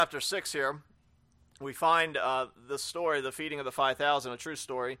Chapter 6 here, we find the story, the feeding of the 5,000, a true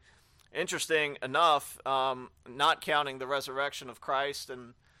story. Interesting enough, not counting the resurrection of Christ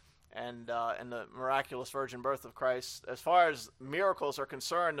and the miraculous virgin birth of Christ. As far as miracles are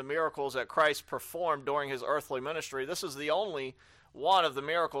concerned, the miracles that Christ performed during his earthly ministry, this is the only one of the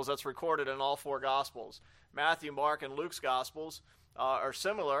miracles that's recorded in all four Gospels. Matthew, Mark, and Luke's Gospels are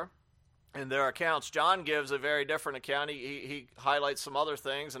similar in their accounts. John gives a very different account. He highlights some other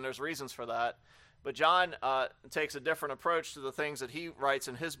things, and there's reasons for that. But John takes a different approach to the things that he writes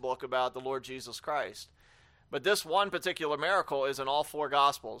in his book about the Lord Jesus Christ. But this one particular miracle is in all four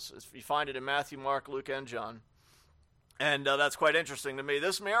Gospels. You find it in Matthew, Mark, Luke, and John. And that's quite interesting to me.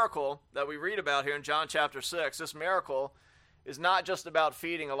 This miracle that we read about here in John chapter 6, this miracle is not just about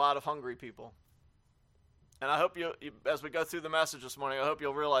feeding a lot of hungry people. And I hope you, as we go through the message this morning, I hope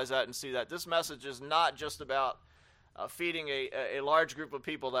you'll realize that and see that. This message is not just about feeding a large group of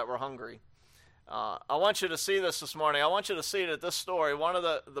people that were hungry. I want you to see this morning. I want you to see that this story, one of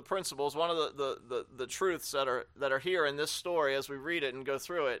the principles, one of the truths that are here in this story as we read it and go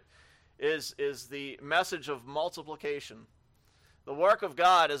through it, is the message of multiplication. The work of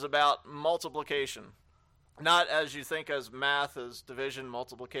God is about multiplication. Not as you think as math, as division,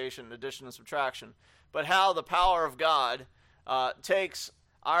 multiplication, addition, and subtraction, but how the power of God takes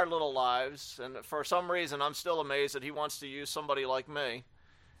our little lives, and for some reason I'm still amazed that he wants to use somebody like me,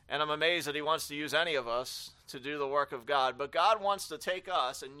 and I'm amazed that he wants to use any of us to do the work of God, but God wants to take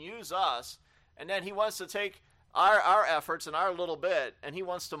us and use us, and then he wants to take our efforts and our little bit, and he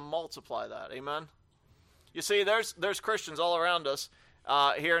wants to multiply that, amen? You see, there's Christians all around us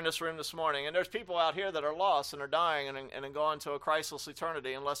here in this room this morning, and there's people out here that are lost and are dying and go into a Christless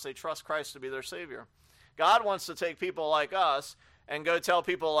eternity unless they trust Christ to be their Savior. God wants to take people like us and go tell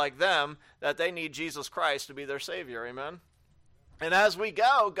people like them that they need Jesus Christ to be their Savior, amen? And as we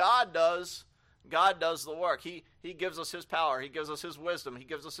go, God does the work. He gives us his power. He gives us his wisdom. He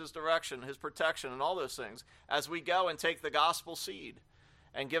gives us his direction, his protection, and all those things. As we go and take the gospel seed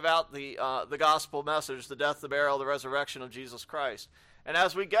and give out the gospel message, the death, the burial, the resurrection of Jesus Christ. And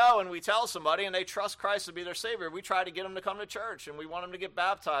as we go and we tell somebody and they trust Christ to be their Savior, we try to get them to come to church, and we want them to get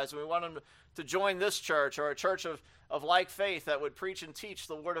baptized, and we want them to join this church or a church of like faith that would preach and teach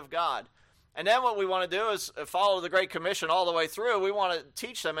the Word of God. And then what we want to do is follow the Great Commission all the way through. We want to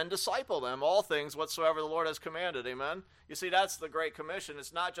teach them and disciple them, all things whatsoever the Lord has commanded, amen? You see, that's the Great Commission.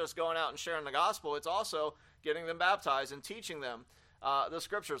 It's not just going out and sharing the gospel. It's also getting them baptized and teaching them the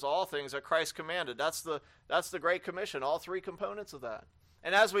Scriptures, all things that Christ commanded. That's the Great Commission, all three components of that.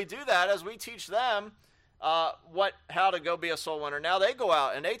 And as we do that, as we teach them how to go be a soul winner, now they go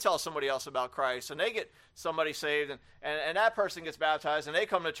out and they tell somebody else about Christ, and they get somebody saved, and that person gets baptized, and they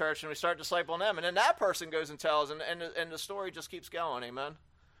come to church, and we start discipling them, and then that person goes and tells, and the story just keeps going, amen?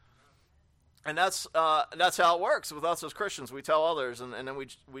 And that's how it works with us as Christians. We tell others, and then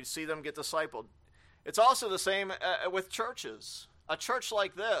we see them get discipled. It's also the same with churches. A church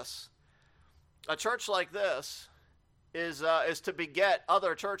like this is to beget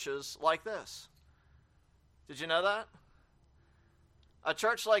other churches like this. Did you know that? A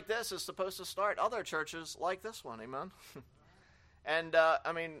church like this is supposed to start other churches like this one, amen? And,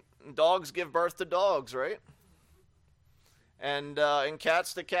 dogs give birth to dogs, right? And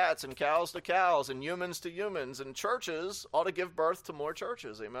cats to cats, and cows to cows, and humans to humans, and churches ought to give birth to more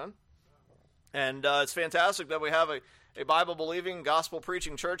churches, amen? And it's fantastic that we have a Bible-believing,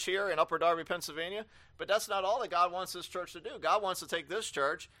 gospel-preaching church here in Upper Darby, Pennsylvania. But that's not all that God wants this church to do. God wants to take this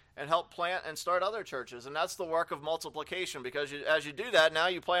church and help plant and start other churches. And that's the work of multiplication, because as you do that, now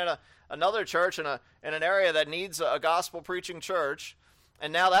you plant another church in an area that needs a gospel-preaching church.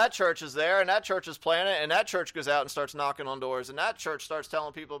 And now that church is there, and that church is planted, and that church goes out and starts knocking on doors, and that church starts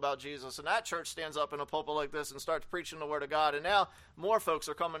telling people about Jesus, and that church stands up in a pulpit like this and starts preaching the Word of God. And now more folks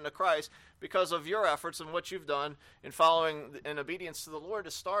are coming to Christ because of your efforts and what you've done in following in obedience to the Lord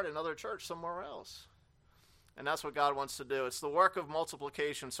to start another church somewhere else. And that's what God wants to do. It's the work of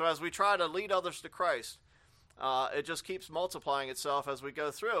multiplication. So as we try to lead others to Christ, it just keeps multiplying itself as we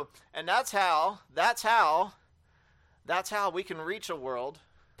go through. And that's how we can reach a world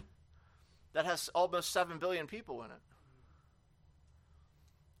that has almost 7 billion people in it.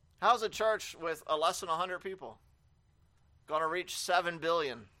 How's a church with less than 100 people going to reach 7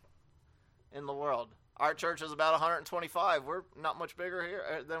 billion in the world? Our church is about 125. We're not much bigger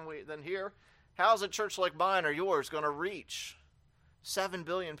here than here. How's a church like mine or yours going to reach 7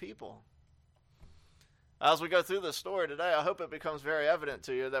 billion people? As we go through this story today, I hope it becomes very evident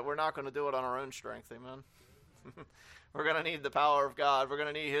to you that we're not going to do it on our own strength, amen? We're going to need the power of God. We're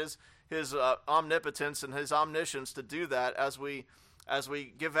going to need His omnipotence and His omniscience to do that as we as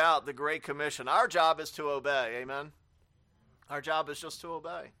we give out the Great Commission. Our job is to obey, amen? Our job is just to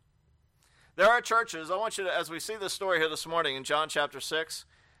obey. There are churches, I want you to, as we see this story here this morning in John chapter 6,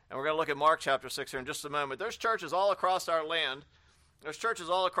 and we're going to look at Mark chapter 6 here in just a moment. There's churches all across our land. There's churches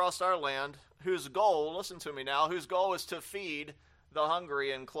all across our land whose goal, listen to me now, whose goal is to feed the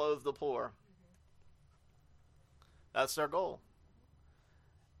hungry and clothe the poor. That's their goal.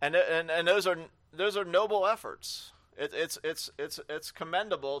 And those are noble efforts. It's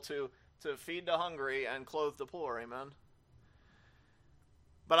commendable to feed the hungry and clothe the poor, amen?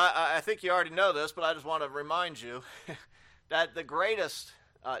 But I think you already know this, but I just want to remind you that the greatest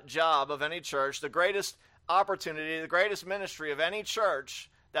job of any church, the greatest opportunity, the greatest ministry of any church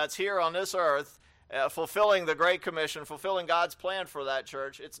that's here on this earth, fulfilling the Great Commission, fulfilling God's plan for that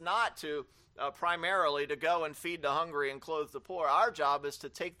church, it's not to primarily to go and feed the hungry and clothe the poor. Our job is to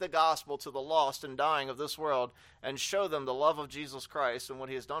take the gospel to the lost and dying of this world and show them the love of Jesus Christ and what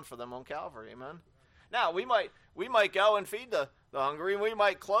he has done for them on Calvary, amen? Now, we might go and feed the hungry, and we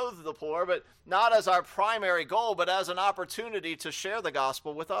might clothe the poor, but not as our primary goal, but as an opportunity to share the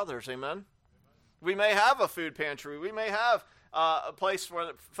gospel with others, amen? We may have a food pantry. We may have a place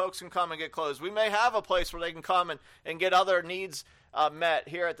where folks can come and get clothes. We may have a place where they can come and get other needs met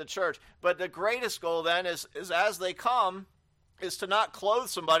here at the church. But the greatest goal then is as they come, is to not clothe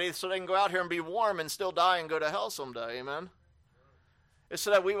somebody so they can go out here and be warm and still die and go to hell someday, amen? It's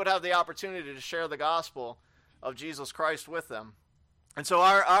so that we would have the opportunity to share the gospel of Jesus Christ with them. And so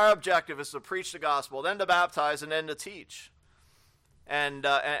our objective is to preach the gospel, then to baptize, and then to teach. And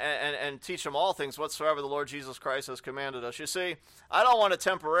teach them all things whatsoever the Lord Jesus Christ has commanded us. You see, I don't want to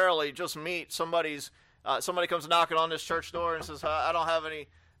temporarily just meet somebody comes knocking on this church door and says, I don't have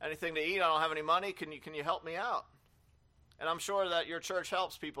anything to eat, I don't have any money, can you help me out? And I'm sure that your church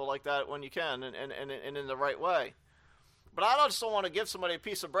helps people like that when you can and in the right way. But I just don't want to give somebody a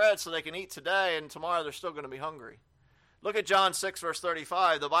piece of bread so they can eat today and tomorrow they're still going to be hungry. Look at John 6, verse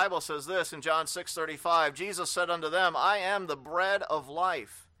 35. The Bible says this in John 6:35. Jesus said unto them, I am the bread of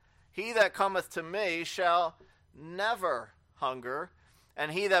life. He that cometh to me shall never hunger,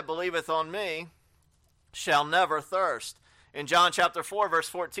 and he that believeth on me shall never thirst. In John chapter 4, verse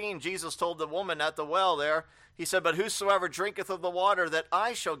 14, Jesus told the woman at the well there, he said, But whosoever drinketh of the water that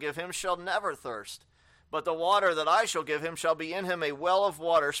I shall give him shall never thirst. But the water that I shall give him shall be in him a well of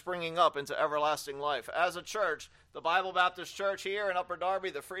water springing up into everlasting life. As a church, the Bible Baptist Church here in Upper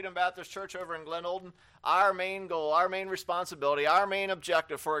Darby, the Freedom Baptist Church over in Glen Olden, our main goal, our main responsibility, our main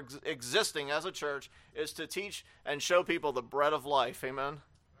objective for existing as a church is to teach and show people the bread of life, amen?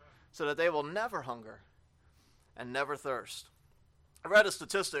 So that they will never hunger and never thirst. I read a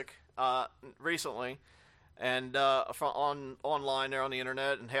statistic recently, and online there on the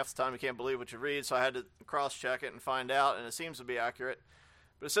internet, and half the time you can't believe what you read, so I had to cross-check it and find out, and it seems to be accurate.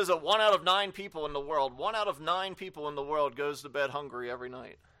 But it says that 1 out of 9 people in the world goes to bed hungry every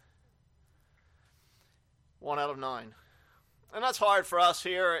night. 1 out of 9. And that's hard for us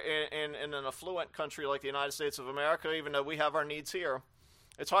here in an affluent country like the United States of America, even though we have our needs here.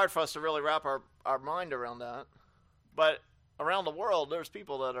 It's hard for us to really wrap our mind around that. But around the world, there's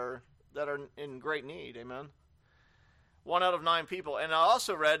people that are in great need, amen? 1 out of 9 people. And I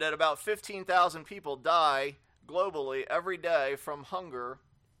also read that about 15,000 people die globally every day from hunger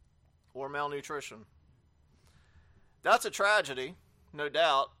or malnutrition. That's a tragedy, no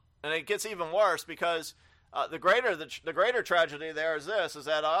doubt. And it gets even worse because the greater tragedy there is this, is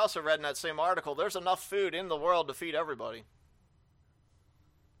that I also read in that same article, there's enough food in the world to feed everybody.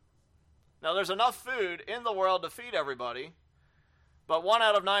 Now, there's enough food in the world to feed everybody, but 1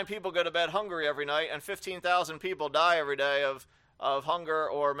 out of 9 people go to bed hungry every night, and 15,000 people die every day of hunger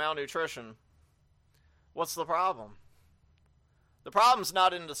or malnutrition. What's the problem? The problem's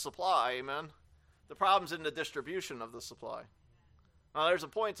not in the supply, amen? The problem's in the distribution of the supply. Now, there's a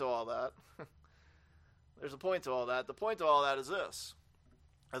point to all that. There's a point to all that. The point to all that is this.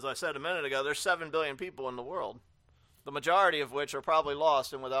 As I said a minute ago, there's 7 billion people in the world, the majority of which are probably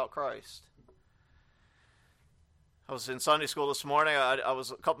lost and without Christ. I was in Sunday school this morning. I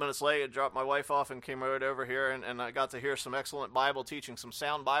was a couple minutes late. I dropped my wife off and came right over here, and I got to hear some excellent Bible teaching, some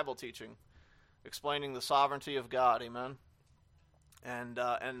sound Bible teaching, explaining the sovereignty of God, amen? And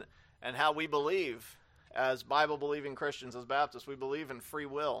how we believe as Bible-believing Christians, as Baptists, we believe in free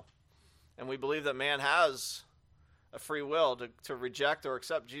will. And we believe that man has a free will to reject or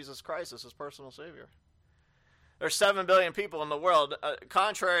accept Jesus Christ as his personal Savior. There's 7 billion people in the world.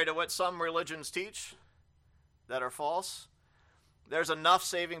 Contrary to what some religions teach that are false, there's enough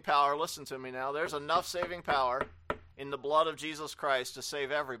saving power, listen to me now, there's enough saving power in the blood of Jesus Christ to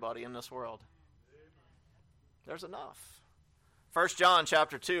save everybody in this world. There's enough. 1 John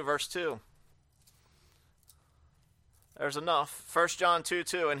chapter 2, verse 2. There's enough. 1 John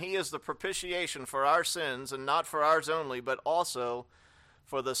 2:2, and he is the propitiation for our sins, and not for ours only, but also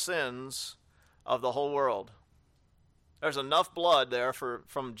for the sins of the whole world. There's enough blood there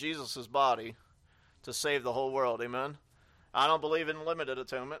from Jesus' body to save the whole world. Amen? I don't believe in limited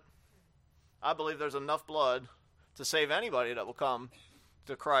atonement. I believe there's enough blood to save anybody that will come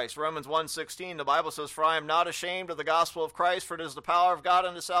to Christ. Romans 1:16, the Bible says, for I am not ashamed of the gospel of Christ, for it is the power of God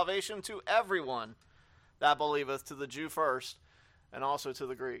unto salvation to everyone that believeth, to the Jew first, and also to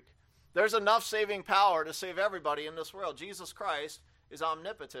the Greek. There's enough saving power to save everybody in this world. Jesus Christ is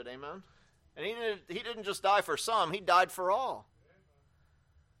omnipotent, amen? And he didn't just die for some, he died for all.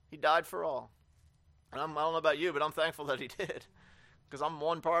 He died for all. And I don't know about you, but I'm thankful that he did, because I'm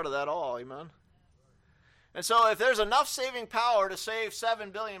one part of that all, amen? And so if there's enough saving power to save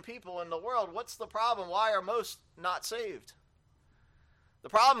 7 billion people in the world, what's the problem? Why are most not saved? The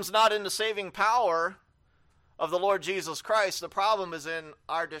problem's not in the saving power of the Lord Jesus Christ. The problem is in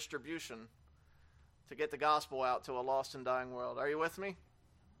our distribution to get the gospel out to a lost and dying world. Are you with me?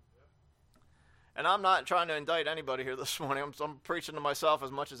 And I'm not trying to indict anybody here this morning. I'm preaching to myself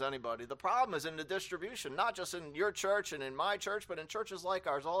as much as anybody. The problem is in the distribution, not just in your church and in my church, but in churches like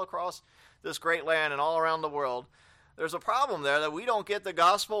ours all across this great land and all around the world. There's a problem there that we don't get the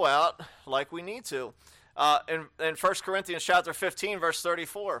gospel out like we need to. In 1 Corinthians chapter 15, verse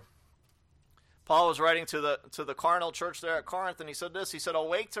 34, Paul was writing to the carnal church there at Corinth, and he said this. He said,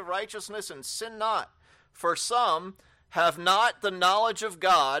 awake to righteousness and sin not, for some have not the knowledge of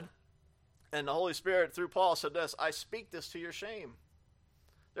God. And the Holy Spirit, through Paul, said this, I speak this to your shame.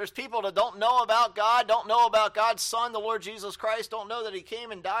 There's people that don't know about God, don't know about God's Son, the Lord Jesus Christ, don't know that he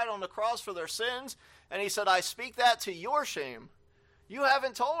came and died on the cross for their sins. And he said, I speak that to your shame. You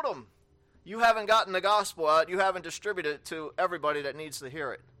haven't told them. You haven't gotten the gospel out. You haven't distributed it to everybody that needs to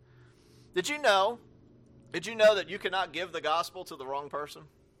hear it. Did you know that you cannot give the gospel to the wrong person?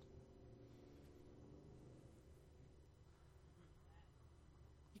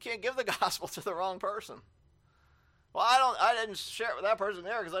 You can't give the gospel to the wrong person. Well, I didn't share it with that person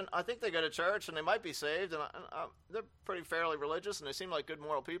there because I think they go to church and they might be saved, and they're pretty fairly religious and they seem like good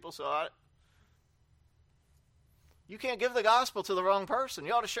moral people. So you can't give the gospel to the wrong person.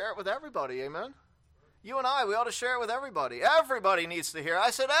 You ought to share it with everybody. Amen. You and we ought to share it with everybody. Everybody needs to hear. I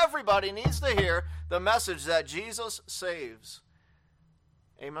said everybody needs to hear the message that Jesus saves.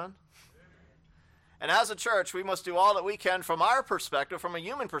 Amen. And as a church, we must do all that we can from our perspective, from a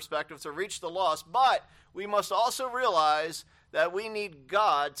human perspective, to reach the lost. But we must also realize that we need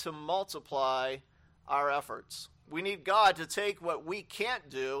God to multiply our efforts. We need God to take what we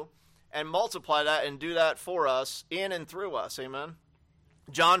can't do and multiply that and do that for us, in and through us. Amen.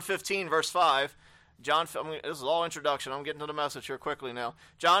 John 15, verse 5. This is all introduction. I'm getting to the message here quickly now.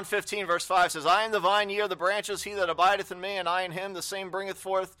 John 15, verse 5 says, I am the vine, ye are the branches. He that abideth in me, and I in him, the same bringeth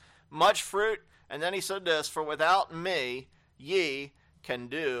forth much fruit. And then he said this, for without me ye can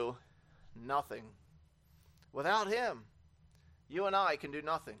do nothing. Without him, you and I can do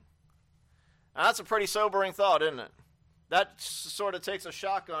nothing. Now, that's a pretty sobering thought, isn't it? That sort of takes a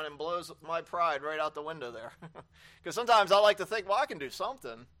shotgun and blows my pride right out the window there. Because sometimes I like to think, well, I can do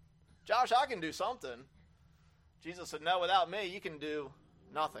something. Josh, I can do something. Jesus said, no, without me, you can do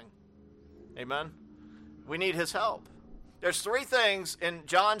nothing. Amen? We need his help. There's 3 things in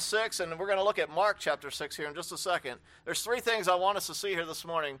John 6, and we're going to look at Mark chapter 6 here in just a second. There's 3 things I want us to see here this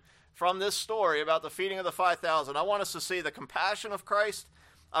morning from this story about the feeding of the 5,000. I want us to see the compassion of Christ.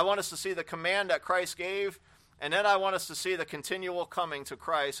 I want us to see the command that Christ gave. And then I want us to see the continual coming to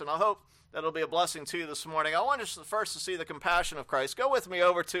Christ. And I hope that'll be a blessing to you this morning. I want us first to see the compassion of Christ. Go with me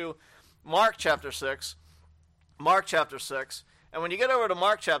over to Mark chapter 6. Mark chapter 6. And when you get over to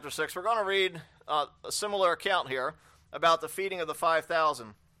Mark chapter 6, we're going to read a similar account here about the feeding of the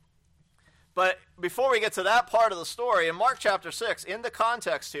 5,000. But before we get to that part of the story, in Mark chapter 6, in the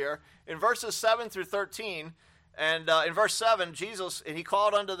context here, in verses 7 through 13, and in verse 7, Jesus, and he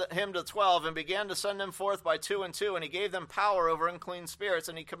called unto him the 12, and began to send them forth by 2 and 2, and he gave them power over unclean spirits,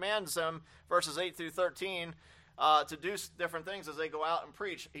 and he commands them, verses 8 through 13, to do different things as they go out and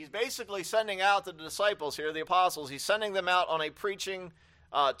preach. He's basically sending out the disciples here, the apostles, he's sending them out on a preaching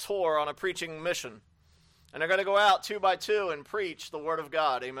tour, on a preaching mission. And they're going to go out 2 by 2 and preach the word of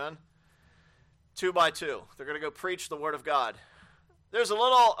God. Amen? 2 by 2. They're going to go preach the word of God. There's a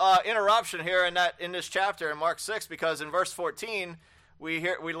little interruption here in this chapter in Mark 6, because in verse 14 we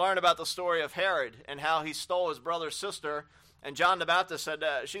learn about the story of Herod and how he stole his brother's sister. And John the Baptist said,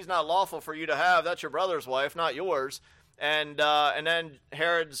 she's not lawful for you to have. That's your brother's wife, not yours. And then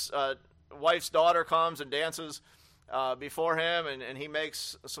Herod's wife's daughter comes and dances before him, and he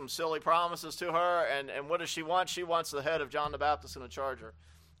makes some silly promises to her, and what does she want? She wants the head of John the Baptist in a charger.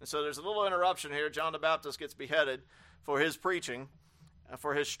 And so there's a little interruption here. John the Baptist gets beheaded for his preaching,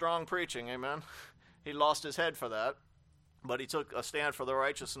 for his strong preaching, amen? He lost his head for that, but he took a stand for the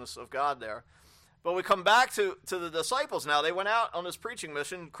righteousness of God there. But we come back to the disciples now. They went out on this preaching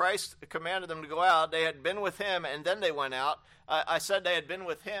mission. Christ commanded them to go out. They had been with him, and then they went out. I said they had been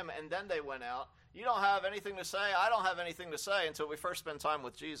with him, and then they went out. You don't have anything to say. I don't have anything to say until we first spend time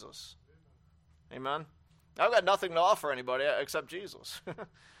with Jesus. Amen? I've got nothing to offer anybody except Jesus.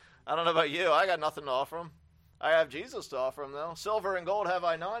 I don't know about you. I got nothing to offer them. I have Jesus to offer them, though. Silver and gold have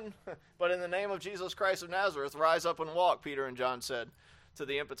I none, but in the name of Jesus Christ of Nazareth, rise up and walk, Peter and John said to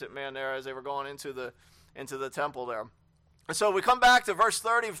the impotent man there as they were going into the temple there. And so we come back to verse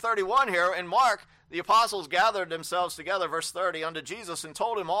 30 of 31 here. In Mark, the apostles gathered themselves together, verse 30, unto Jesus, and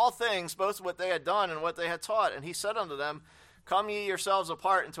told him all things, both what they had done and what they had taught. And he said unto them, Come ye yourselves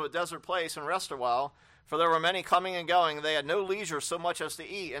apart into a desert place, and rest a while. For there were many coming and going, and they had no leisure so much as to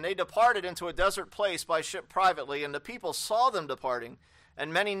eat. And they departed into a desert place by ship privately, and the people saw them departing.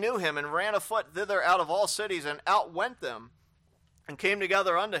 And many knew him, and ran afoot thither out of all cities, and outwent them, and came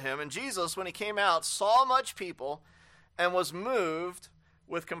together unto him. And Jesus, when he came out, saw much people, and was moved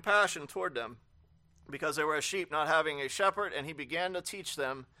with compassion toward them, because they were as sheep not having a shepherd, and he began to teach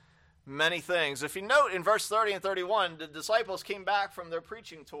them many things. If you note in verse 30 and 31, the disciples came back from their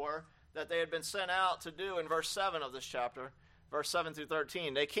preaching tour that they had been sent out to do in verse 7 of this chapter, verse 7 through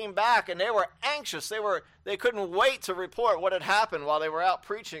 13. They came back, and they were anxious. They couldn't wait to report what had happened while they were out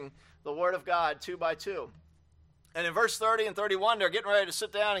preaching the word of God 2 by 2. And in verse 30 and 31, they're getting ready to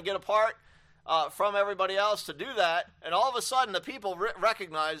sit down and get apart from everybody else to do that. And all of a sudden, the people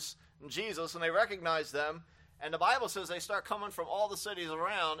recognize Jesus, and they recognize them. And the Bible says they start coming from all the cities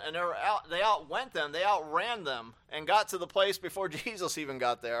around, and they outwent them, they outran them, and got to the place before Jesus even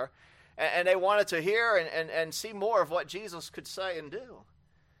got there. And they wanted to hear and see more of what Jesus could say and do.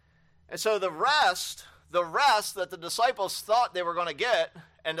 And so the rest that the disciples thought they were going to get,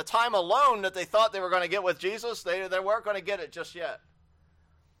 and the time alone that they thought they were going to get with Jesus, they weren't going to get it just yet.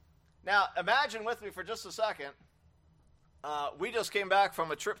 Now, imagine with me for just a second. We just came back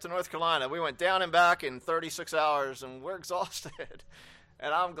from a trip to North Carolina. We went down and back in 36 hours, and we're exhausted.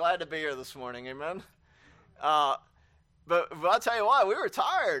 And I'm glad to be here this morning, amen? But I'll tell you what, we were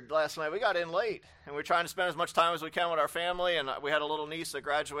tired last night. We got in late, and we were trying to spend as much time as we can with our family, and we had a little niece that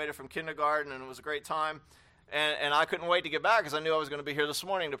graduated from kindergarten, and it was a great time. And I couldn't wait to get back because I knew I was going to be here this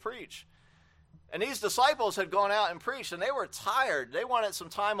morning to preach. And these disciples had gone out and preached, and they were tired. They wanted some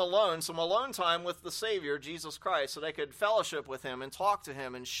time alone, some alone time with the Savior, Jesus Christ, so they could fellowship with him and talk to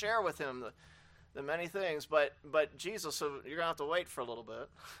him and share with him the many things. But Jesus said, you're going to have to wait for a little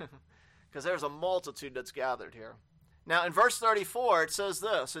bit because there's a multitude that's gathered here. Now, in verse 34, it says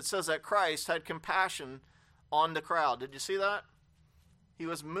this. It says that Christ had compassion on the crowd. Did you see that? He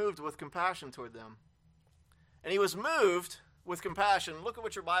was moved with compassion toward them. And he was moved with compassion. Look at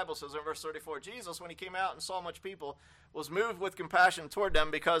what your Bible says in verse 34. Jesus, when he came out and saw much people, was moved with compassion toward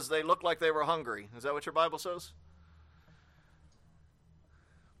them because they looked like they were hungry. Is that what your Bible says?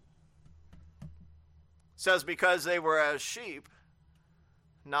 It says because they were as sheep,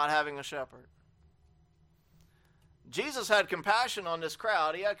 not having a shepherd. Jesus had compassion on this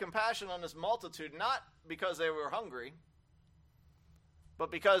crowd. He had compassion on this multitude, not because they were hungry,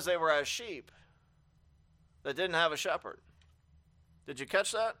 but because they were as sheep that didn't have a shepherd. Did you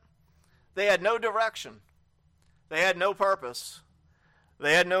catch that? They had no direction. They had no purpose.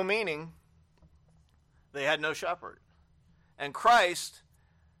 They had no meaning. They had no shepherd. And Christ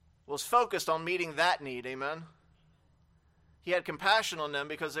was focused on meeting that need, amen? He had compassion on them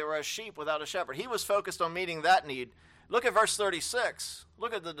because they were as sheep without a shepherd. He was focused on meeting that need. Look at verse 36.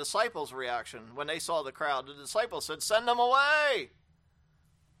 Look at the disciples' reaction when they saw the crowd. The disciples said, send them away.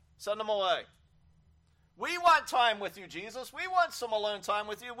 Send them away. We want time with you, Jesus. We want some alone time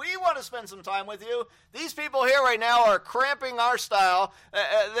with you. We want to spend some time with you. These people here right now are cramping our style.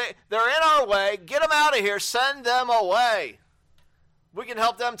 They're in our way. Get them out of here. Send them away. We can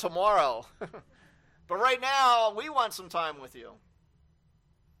help them tomorrow. But right now, we want some time with you.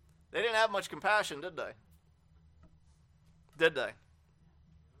 They didn't have much compassion, did they? Did they?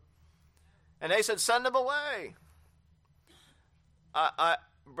 And they said, send them away.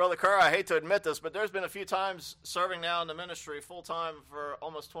 Brother Kerr, I hate to admit this, but there's been a few times serving now in the ministry full-time for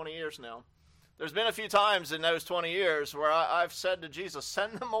almost 20 years now. There's been a few times in those 20 years where I've said to Jesus,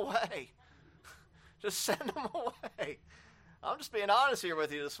 send them away. Just send them away. I'm just being honest here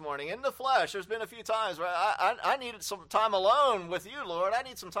with you this morning. In the flesh, there's been a few times where I needed some time alone with you, Lord. I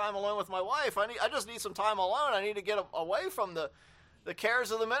need some time alone with my wife. I just need some time alone. I need to get away from the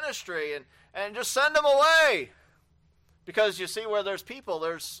cares of the ministry and just send them away. Because you see, where there's people,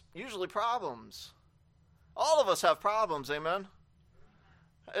 there's usually problems. All of us have problems, amen?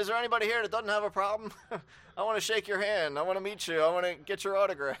 Is there anybody here that doesn't have a problem? I want to shake your hand. I want to meet you. I want to get your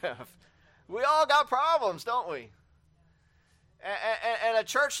autograph. We all got problems, don't we? And a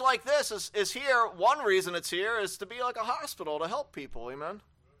church like this is here. One reason it's here is to be like a hospital to help people, amen?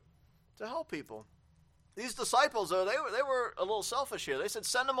 To help people. These disciples, though, they were a little selfish here. They said,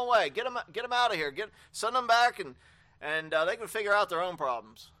 send them away. Get them out of here. Send them back, and they can figure out their own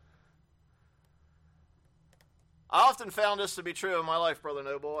problems. I often found this to be true in my life, Brother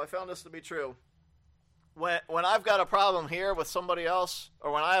Noble. I found this to be true. When I've got a problem here with somebody else,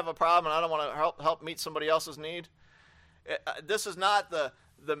 or when I have a problem and I don't want to help meet somebody else's need, this is not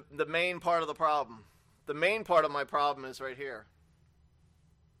the main part of the problem. The main part of my problem is right here.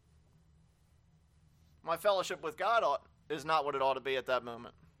 My fellowship with God is not what it ought to be at that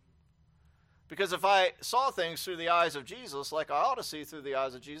moment. Because if I saw things through the eyes of Jesus, like I ought to see through the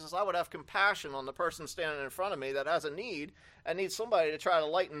eyes of Jesus, I would have compassion on the person standing in front of me that has a need and needs somebody to try to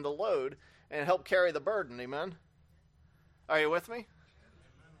lighten the load and help carry the burden. Amen? Are you with me?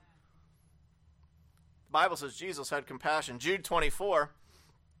 The Bible says Jesus had compassion. Jude 24,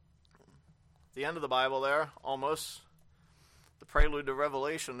 the end of the Bible there, almost, the prelude to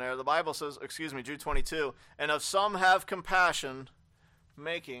Revelation there. The Bible says, Jude 22, and of some have compassion,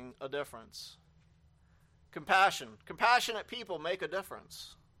 making a difference. Compassion. Compassionate people make a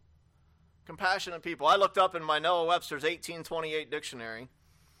difference. Compassionate people. I looked up in my Noah Webster's 1828 dictionary,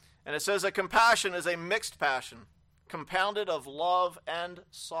 and it says that compassion is a mixed passion, compounded of love and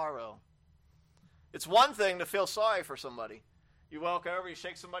sorrow. It's one thing to feel sorry for somebody. You walk over, you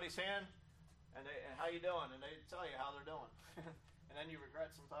shake somebody's hand, and how you doing? And they tell you how they're doing. And then you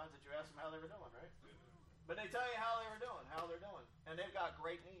regret sometimes that you asked them how they were doing, right? But they tell you how they're doing. And they've got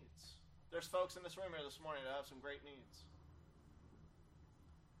great needs. There's folks in this room here this morning that have some great needs.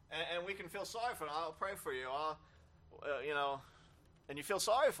 And we can feel sorry for them. I'll pray for you. And you feel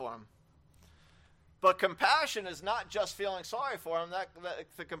sorry for them. But compassion is not just feeling sorry for them.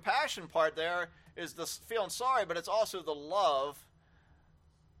 The compassion part there is the feeling sorry, but it's also the love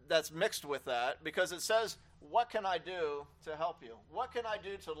that's mixed with that, because it says, what can I do to help you? What can I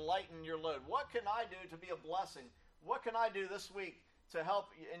do to lighten your load? What can I do to be a blessing? What can I do this week to help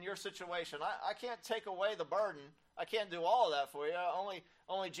in your situation? I can't take away the burden. I can't do all of that for you.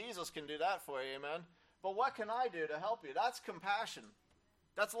 Only Jesus can do that for you, amen? But what can I do to help you? That's compassion.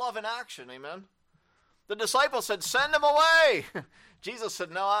 That's love in action, amen? The disciples said, send them away. Jesus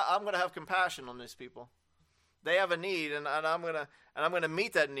said, no, I'm going to have compassion on these people. They have a need, and I'm going to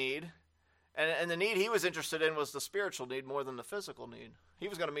meet that need. And the need he was interested in was the spiritual need more than the physical need. He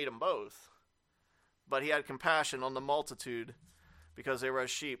was going to meet them both. But he had compassion on the multitude because they were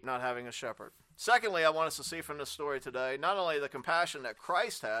as sheep not having a shepherd. Secondly, I want us to see from this story today, not only the compassion that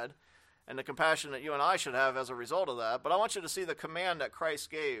Christ had and the compassion that you and I should have as a result of that, but I want you to see the command that Christ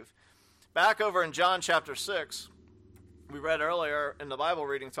gave. Back over in John chapter 6, we read earlier in the Bible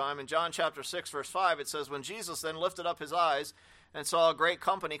reading time, in John chapter 6, verse 5, it says, when Jesus then lifted up his eyes and saw a great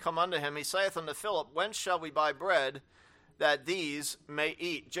company come unto him, he saith unto Philip, whence shall we buy bread that these may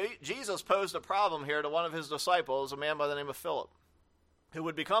eat? Jesus posed a problem here to one of his disciples, a man by the name of Philip, who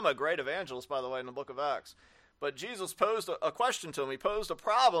would become a great evangelist, by the way, in the book of Acts. But Jesus posed a question to him. He posed a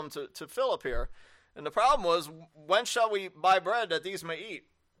problem to Philip here. And the problem was, when shall we buy bread that these may eat?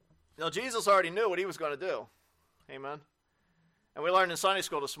 Now, Jesus already knew what he was going to do. Amen. And we learned in Sunday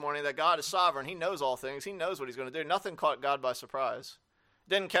school this morning that God is sovereign. He knows all things. He knows what he's going to do. Nothing caught God by surprise.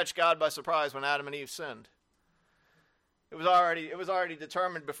 Didn't catch God by surprise when Adam and Eve sinned. It was already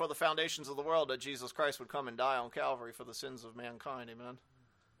determined before the foundations of the world that Jesus Christ would come and die on Calvary for the sins of mankind. Amen.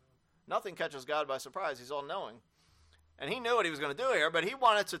 Nothing catches God by surprise. He's all-knowing. And he knew what he was going to do here, but he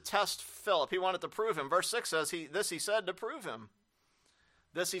wanted to test Philip. He wanted to prove him. Verse 6 says, he said to prove him.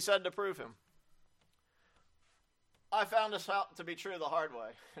 This he said to prove him. I found this out to be true the hard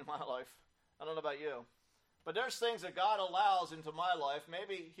way in my life. I don't know about you. But there's things that God allows into my life.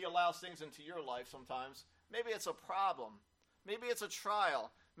 Maybe he allows things into your life sometimes. Maybe it's a problem. Maybe it's a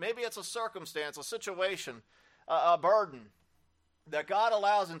trial. Maybe it's a circumstance, a situation, a burden that God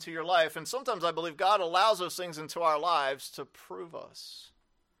allows into your life. And sometimes I believe God allows those things into our lives to prove us.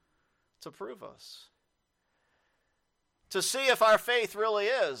 To prove us. To see if our faith really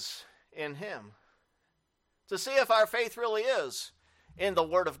is in him. To see if our faith really is in the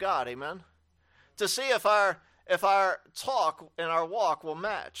Word of God. Amen. To see if our if our talk and our walk will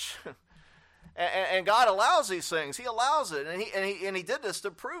match. And God allows these things. He allows it. And he did this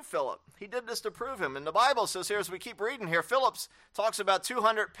to prove Philip. He did this to prove him. And the Bible says here, as we keep reading here, Philip talks about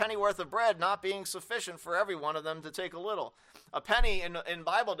 200 penny worth of bread not being sufficient for every one of them to take a little. A penny in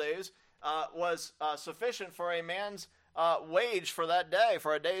Bible days was sufficient for a man's wage for that day,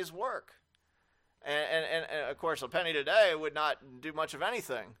 for a day's work. And of course, a penny today would not do much of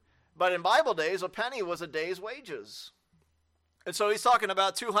anything. But in Bible days, a penny was a day's wages. And so he's talking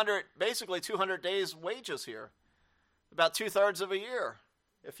about 200 days' wages here. About 2/3 of a year,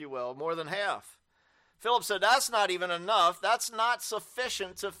 if you will, more than half. Philip said, that's not even enough. That's not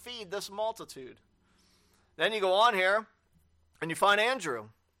sufficient to feed this multitude. Then you go on here, and you find Andrew.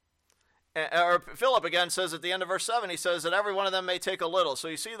 Or Philip again says at the end of verse 7, he says that every one of them may take a little. So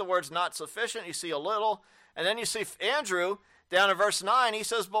you see the words not sufficient, you see a little. And then you see Andrew down in verse 9, he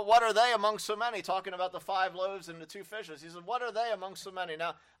says, but what are they among so many? Talking about the 5 loaves and the 2 fishes. He said, what are they among so many?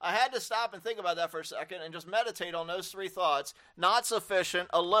 Now, I had to stop and think about that for a second and just meditate on those 3 thoughts. Not sufficient,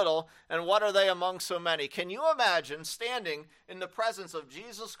 a little, and what are they among so many? Can you imagine standing in the presence of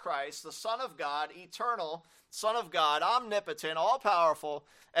Jesus Christ, the Son of God, eternal Son of God, omnipotent, all-powerful,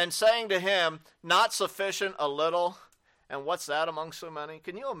 and saying to him, not sufficient, a little, and what's that among so many?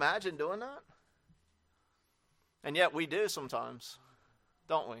 Can you imagine doing that? And yet we do sometimes,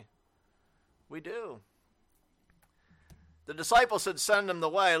 don't we? We do. The disciples said, send them the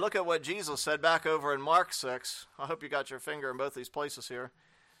way. Look at what Jesus said back over in Mark 6. I hope you got your finger in both these places here.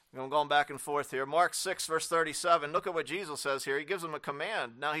 I'm going back and forth here. Mark 6, verse 37. Look at what Jesus says here. He gives them a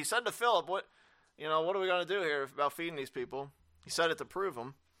command. Now, he said to Philip, what are we going to do here about feeding these people? He said it to prove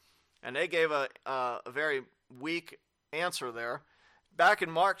them. And they gave a very weak answer there. Back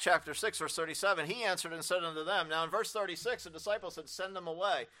in Mark chapter 6, verse 37, he answered and said unto them. Now in verse 36, the disciples said, send them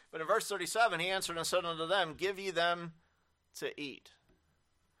away. But in verse 37, he answered and said unto them, give ye them to eat.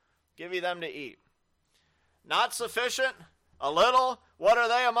 Give ye them to eat. Not sufficient, a little. What are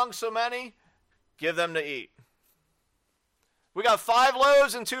they among so many? Give them to eat. We got 5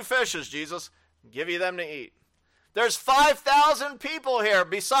 loaves and 2 fishes, Jesus. Give ye them to eat. There's 5,000 people here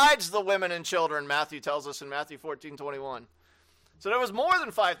besides the women and children, Matthew tells us in Matthew 14:21. So there was more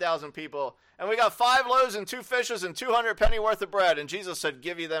than 5,000 people, and we got 5 loaves and 2 fishes and 200 penny worth of bread, and Jesus said,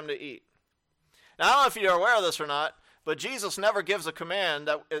 give you them to eat. Now, I don't know if you're aware of this or not, but Jesus never gives a command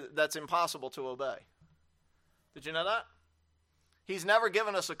that's impossible to obey. Did you know that? He's never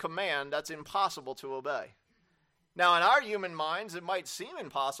given us a command that's impossible to obey. Now, in our human minds, it might seem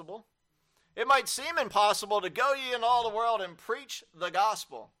impossible. It might seem impossible to go ye in all the world and preach the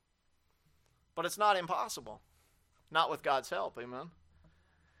gospel, but it's not impossible. Not with God's help, amen?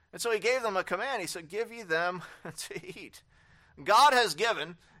 And so he gave them a command. He said, give ye them to eat. God has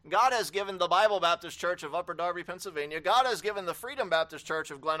given the Bible Baptist Church of Upper Darby, Pennsylvania. God has given the Freedom Baptist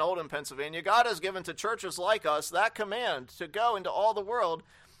Church of Glen Oldham, Pennsylvania. God has given to churches like us that command to go into all the world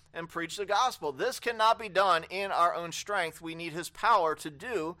and preach the gospel. This cannot be done in our own strength. We need his power to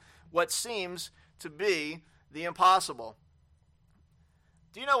do what seems to be the impossible.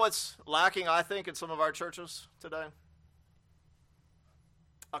 Do you know what's lacking, I think, in some of our churches today?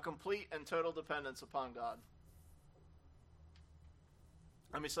 A complete and total dependence upon God.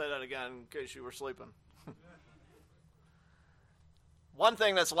 Let me say that again in case you were sleeping. One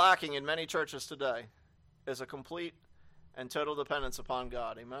thing that's lacking in many churches today is a complete and total dependence upon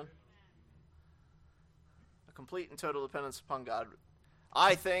God. Amen? A complete and total dependence upon God.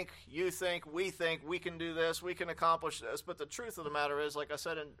 I think, you think, we can do this, we can accomplish this, but the truth of the matter is, like I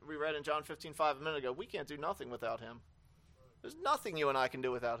said, we read in John 15:5 a minute ago, we can't do nothing without him. There's nothing you and I can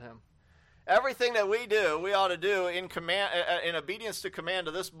do without him. Everything that we do, we ought to do in obedience to command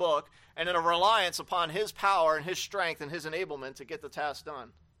of this book, and in a reliance upon his power and his strength and his enablement to get the task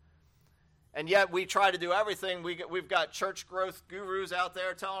done. And yet we try to do everything. We've got church growth gurus out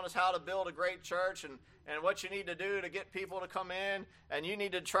there telling us how to build a great church and what you need to do to get people to come in, and you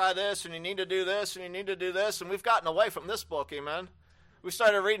need to try this, and you need to do this, and you need to do this, and we've gotten away from this book, amen? We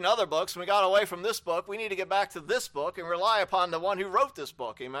started reading other books, and we got away from this book. We need to get back to this book and rely upon the one who wrote this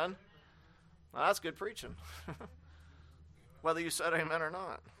book, amen? Well, that's good preaching, whether you said amen or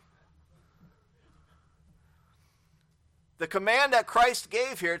not. The command that Christ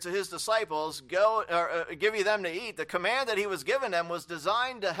gave here to his disciples, give you them to eat, the command that he was giving them was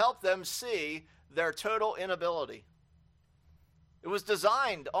designed to help them see their total inability. It was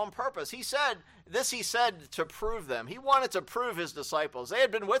designed on purpose. He said to prove them. He wanted to prove his disciples. They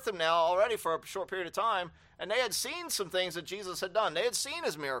had been with him now already for a short period of time, and they had seen some things that Jesus had done. They had seen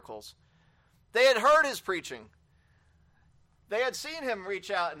his miracles. They had heard his preaching. They had seen him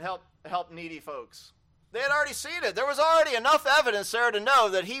reach out and help needy folks. They had already seen it. There was already enough evidence there to know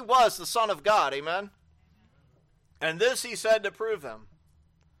that he was the Son of God. Amen? And this he said to prove them.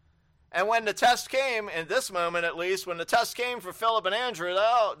 And when the test came, in this moment at least, when the test came for Philip and Andrew,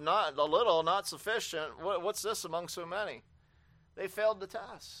 oh, not a little, not sufficient. What's this among so many? They failed the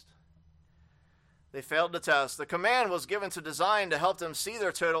test. They failed the test. The command was given to design to help them see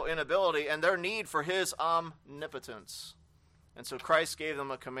their total inability and their need for his omnipotence. And so Christ gave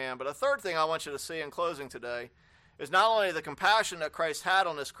them a command. But a third thing I want you to see in closing today is not only the compassion that Christ had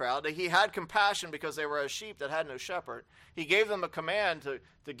on this crowd, that he had compassion because they were as sheep that had no shepherd. He gave them a command to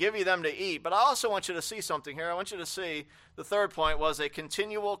give you them to eat. But I also want you to see something here. I want you to see the third point was a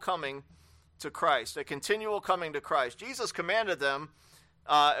continual coming to Christ, a continual coming to Christ. Jesus commanded them,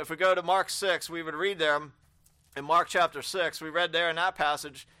 if we go to Mark 6, we would read there in Mark chapter 6, we read there in that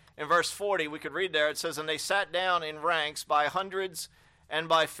passage, in verse 40, we could read there, it says, and they sat down in ranks by hundreds and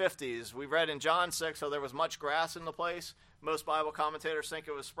by 50s. We read in John 6 how there was much grass in the place. Most Bible commentators think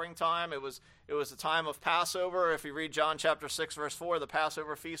it was springtime. It was the time of Passover. If you read John chapter 6, verse 4, the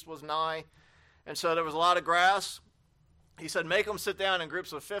Passover feast was nigh. And so there was a lot of grass. He said, make them sit down in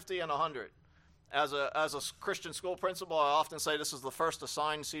groups of 50 and 100. As a Christian school principal, I often say this is the first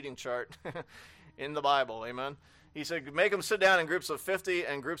assigned seating chart in the Bible. Amen. He said, make them sit down in groups of 50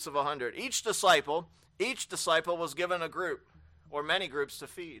 and groups of 100. Each disciple was given a group or many groups to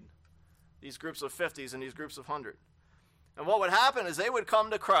feed. These groups of 50s and these groups of 100. And what would happen is they would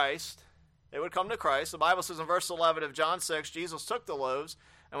come to Christ. They would come to Christ. The Bible says in verse 11 of John 6, Jesus took the loaves,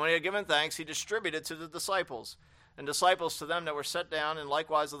 and when he had given thanks, he distributed to the disciples. And disciples to them that were set down, and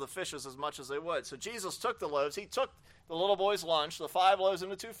likewise of the fishes as much as they would. So Jesus took the loaves. He took the little boy's lunch, the 5 loaves and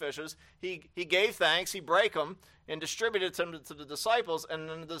the 2 fishes. He gave thanks. He brake them and distributed them to the disciples. And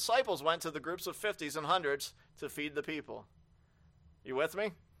then the disciples went to the groups of 50s and 100s to feed the people. You with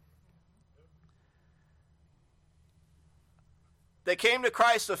me? They came to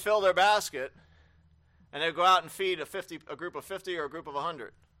Christ to fill their basket, and they'd go out and feed a group of 50 or a group of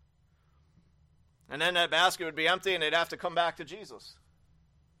 100. And then that basket would be empty, and they'd have to come back to Jesus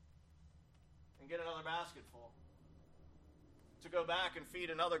and get another basket full to go back and feed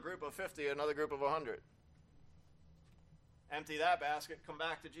another group of 50, another group of 100. Empty that basket, come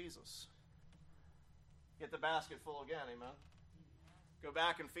back to Jesus. Get the basket full again, amen? Go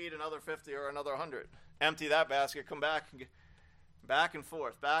back and feed another 50 or another 100. Empty that basket, come back and get back and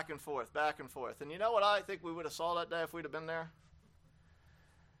forth, back and forth, back and forth. And you know what I think we would have saw that day if we'd have been there?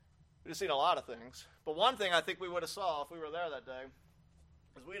 We'd have seen a lot of things. But one thing I think we would have saw if we were there that day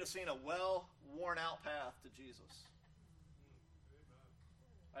is we'd have seen a well-worn-out path to Jesus.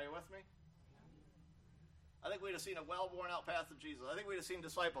 Are you with me? I think we'd have seen a well-worn-out path to Jesus. I think we'd have seen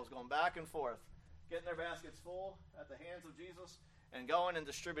disciples going back and forth, getting their baskets full at the hands of Jesus, and going and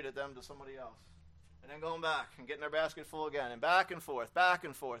distributed them to somebody else. And then going back and getting their basket full again, and back and forth, back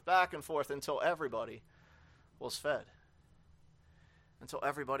and forth, back and forth, until everybody was fed. Until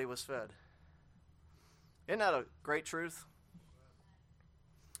everybody was fed. Isn't that a great truth?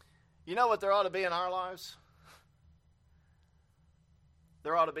 You know what there ought to be in our lives?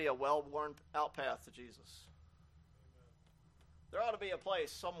 There ought to be a well-worn out path to Jesus. There ought to be a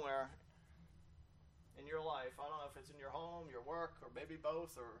place somewhere in your life. I don't know if it's in your home, your work, or maybe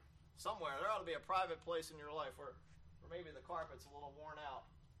both, or somewhere. There ought to be a private place in your life where maybe the carpet's a little worn out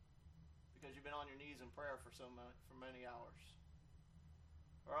because you've been on your knees in prayer for many hours.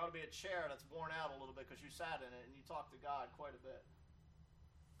 Or ought to be a chair that's worn out a little bit because you sat in it and you talked to God quite a bit.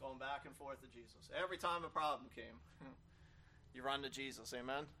 Going back and forth to Jesus. Every time a problem came, you run to Jesus,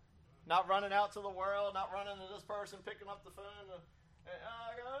 amen? Not running out to the world, not running to this person, picking up the phone.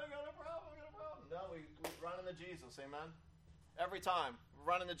 I got a problem. No, we running to Jesus, amen? Every time,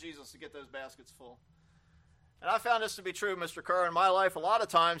 running to Jesus to get those baskets full. And I found this to be true, Mr. Kerr, in my life. A lot of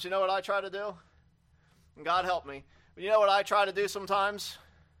times, you know what I try to do? And God help me. But you know what I try to do sometimes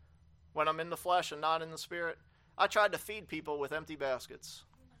when I'm in the flesh and not in the spirit? I tried to feed people with empty baskets.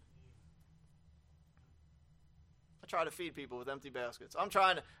 I try to feed people with empty baskets. I'm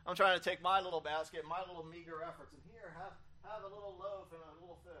trying to take my little basket, my little meager efforts, and here, have a little loaf and a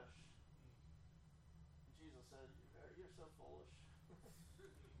little fish. And Jesus said, you're so foolish.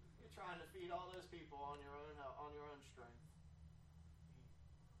 You're trying to feed all those people on your own strength.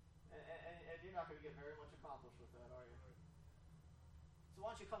 And you're not going to get very much accomplished with that, are you? So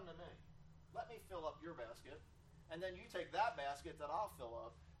why don't you come to me? Let me fill up your basket, and then you take that basket that I'll fill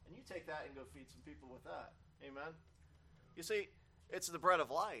up, and you take that and go feed some people with that. Amen? You see, it's the bread of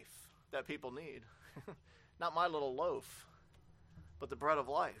life that people need. Not my little loaf, but the bread of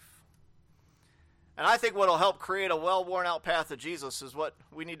life. And I think what will help create a well-worn-out path to Jesus is what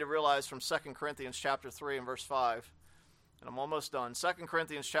we need to realize from 2 Corinthians chapter 3 and verse 5. And I'm almost done. 2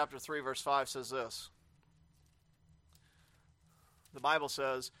 Corinthians chapter 3 verse 5 says this. The Bible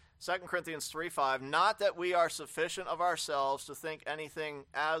says, 2 Corinthians 3:5, not that we are sufficient of ourselves to think anything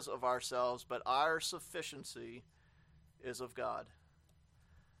as of ourselves, but our sufficiency is of God.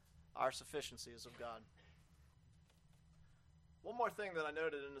 Our sufficiency is of God. One more thing that I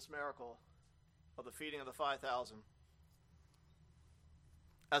noted in this miracle of the feeding of the 5,000.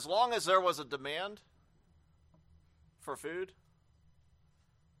 As long as there was a demand for food,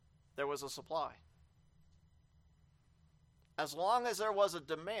 there was a supply. As long as there was a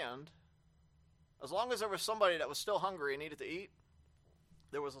demand, as long as there was somebody that was still hungry and needed to eat,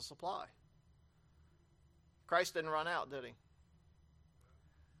 there was a supply. Christ didn't run out, did he?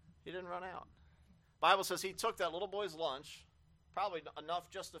 He didn't run out. The Bible says he took that little boy's lunch, probably enough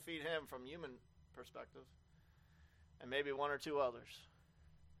just to feed him from human perspective, and maybe one or two others.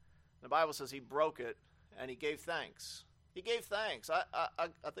 The Bible says he broke it and he gave thanks. He gave thanks. I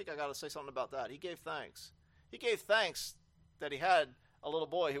think I got to say something about that. He gave thanks. He gave thanks that he had a little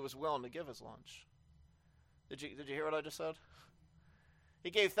boy who was willing to give his lunch. Did you hear what I just said? He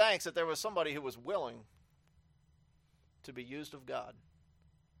gave thanks that there was somebody who was willing to be used of God.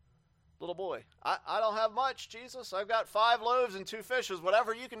 Little boy, I don't have much, Jesus. I've got 5 loaves and 2 fishes.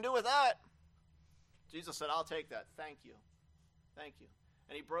 Whatever you can do with that. Jesus said, I'll take that. Thank you. Thank you.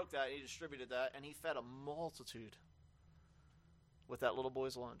 And he broke that, and he distributed that, and he fed a multitude with that little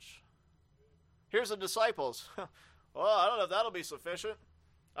boy's lunch. Here's the disciples. Well, I don't know if that'll be sufficient.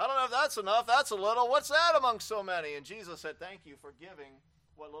 I don't know if that's enough. That's a little. What's that among so many? And Jesus said, thank you for giving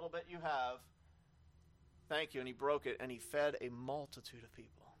what little bit you have. Thank you. And he broke it, and he fed a multitude of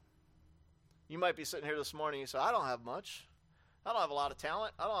people. You might be sitting here this morning and you say, I don't have much. I don't have a lot of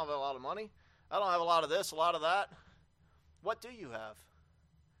talent. I don't have a lot of money. I don't have a lot of this, a lot of that. What do you have?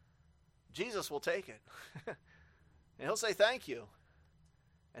 Jesus will take it. And he'll say thank you.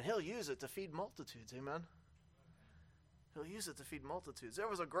 And he'll use it to feed multitudes. Amen. He'll use it to feed multitudes. There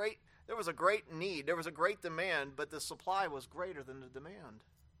was a great need. There was a great demand, but the supply was greater than the demand.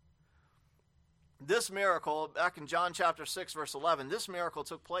 This miracle, back in John chapter 6, verse 11, this miracle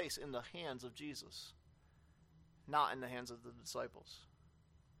took place in the hands of Jesus, not in the hands of the disciples.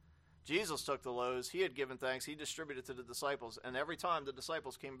 Jesus took the loaves. He had given thanks. He distributed to the disciples. And every time the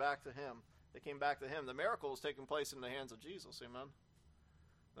disciples came back to him, they came back to him. The miracle was taking place in the hands of Jesus. Amen.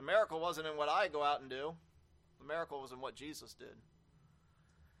 The miracle wasn't in what I go out and do. The miracle was in what Jesus did.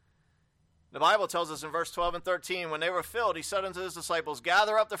 The Bible tells us in verse 12 and 13, when they were filled, he said unto his disciples,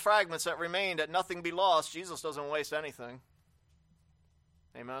 gather up the fragments that remained, that nothing be lost. Jesus doesn't waste anything.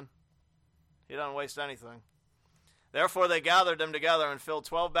 Amen. He doesn't waste anything. Therefore they gathered them together and filled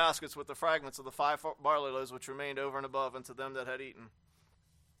 12 baskets with the fragments of the 5 barley loaves which remained over and above unto them that had eaten.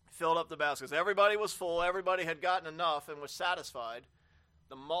 Filled up the baskets. Everybody was full. Everybody had gotten enough and was satisfied.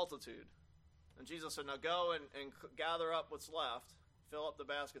 The multitude. And Jesus said, now go and gather up what's left. Fill up the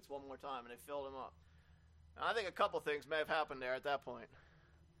baskets one more time. And they filled them up. And I think a couple things may have happened there at that point.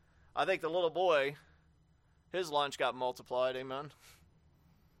 I think the little boy, his lunch got multiplied. Amen.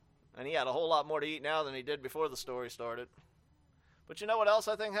 And he had a whole lot more to eat now than he did before the story started. But you know what else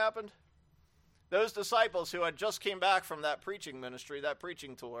I think happened? Those disciples who had just came back from that preaching ministry, that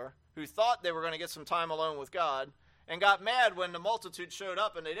preaching tour, who thought they were going to get some time alone with God, and got mad when the multitude showed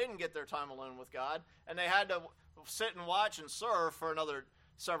up and they didn't get their time alone with God, and they had to sit and watch and serve for another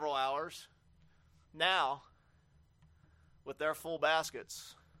several hours. Now, with their full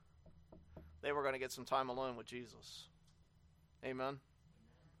baskets, they were going to get some time alone with Jesus. Amen.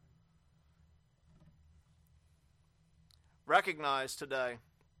 Recognize today,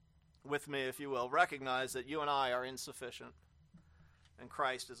 with me if you will, recognize that you and I are insufficient and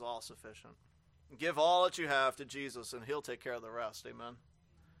Christ is all sufficient. Give all that you have to Jesus and he'll take care of the rest. Amen.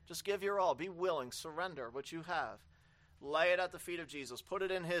 Just give your all. Be willing. Surrender what you have. Lay it at the feet of Jesus. Put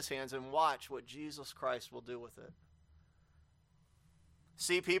it in his hands and watch what Jesus Christ will do with it.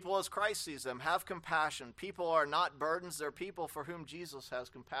 See people as Christ sees them. Have compassion. People are not burdens. They're people for whom Jesus has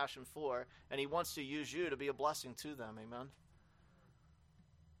compassion for, and he wants to use you to be a blessing to them. Amen.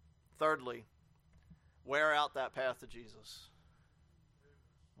 Thirdly, wear out that path to Jesus.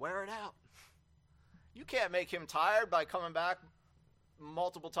 Wear it out. You can't make him tired by coming back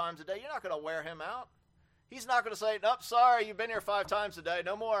multiple times a day. You're not going to wear him out. He's not going to say, nope, sorry, you've been here 5 times a day,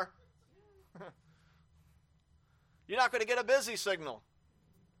 no more. You're not going to get a busy signal.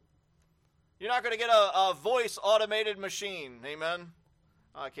 You're not going to get a voice automated machine. Amen?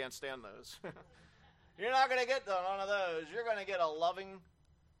 Oh, I can't stand those. You're not going to get one of those. You're going to get a loving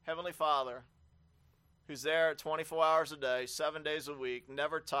Heavenly Father who's there 24 hours a day, 7 days a week,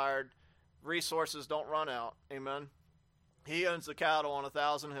 never tired. Resources don't run out. Amen. He owns the cattle on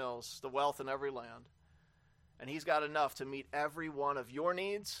 1,000 hills, the wealth in every land. And he's got enough to meet every one of your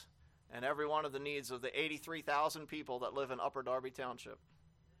needs and every one of the needs of the 83,000 people that live in Upper Darby Township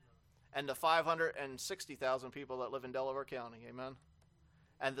and the 560,000 people that live in Delaware County. Amen.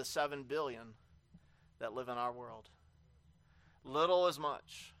 And the 7 billion that live in our world. Little is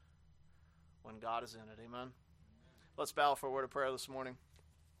much when God is in it. Amen. Let's bow for a word of prayer this morning.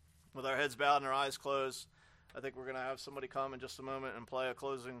 With our heads bowed and our eyes closed, I think we're going to have somebody come in just a moment and play a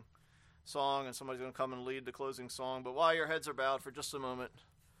closing song, and somebody's going to come and lead the closing song. But while your heads are bowed for just a moment,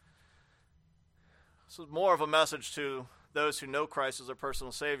 this is more of a message to those who know Christ as their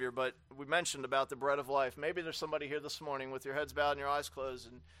personal Savior, but we mentioned about the bread of life. Maybe there's somebody here this morning with your heads bowed and your eyes closed,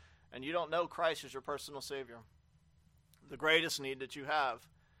 and you don't know Christ as your personal Savior. The greatest need that you have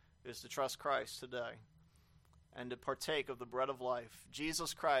is to trust Christ today and to partake of the bread of life.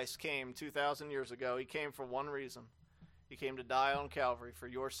 Jesus Christ came 2,000 years ago. He came for one reason. He came to die on Calvary for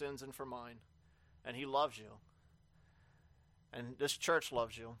your sins and for mine. And he loves you. And this church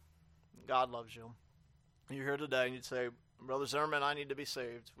loves you. God loves you. You're here today and you'd say, Brother Zimmerman, I need to be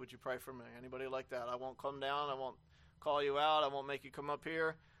saved. Would you pray for me? Anybody like that? I won't come down. I won't call you out. I won't make you come up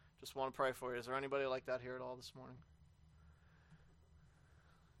here. Just want to pray for you. Is there anybody like that here at all this morning?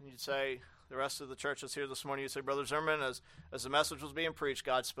 And you'd say, the rest of the church that's here this morning, you'd say, Brother Zimmerman, as the message was being preached,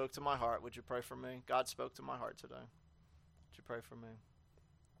 God spoke to my heart. Would you pray for me? God spoke to my heart today. Would you pray for me?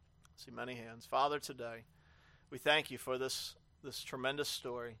 I see many hands. Father, today, we thank you for this tremendous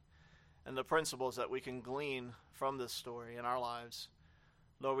story and the principles that we can glean from this story in our lives.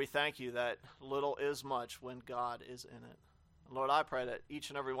 Lord, we thank you that little is much when God is in it. Lord, I pray that each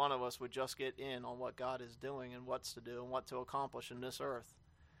and every one of us would just get in on what God is doing and what's to do and what to accomplish in this earth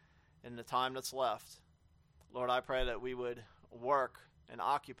in the time that's left. Lord, I pray that we would work and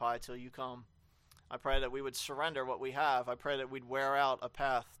occupy till you come. I pray that we would surrender what we have. I pray that we'd wear out a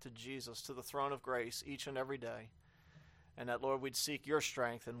path to Jesus, to the throne of grace each and every day. And that, Lord, we'd seek your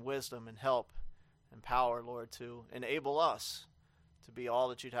strength and wisdom and help and power, Lord, to enable us to be all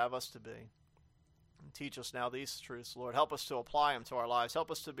that you'd have us to be. And teach us now these truths, Lord. Help us to apply them to our lives.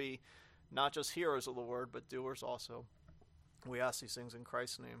 Help us to be not just hearers of the word, but doers also. We ask these things in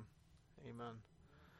Christ's name. Amen.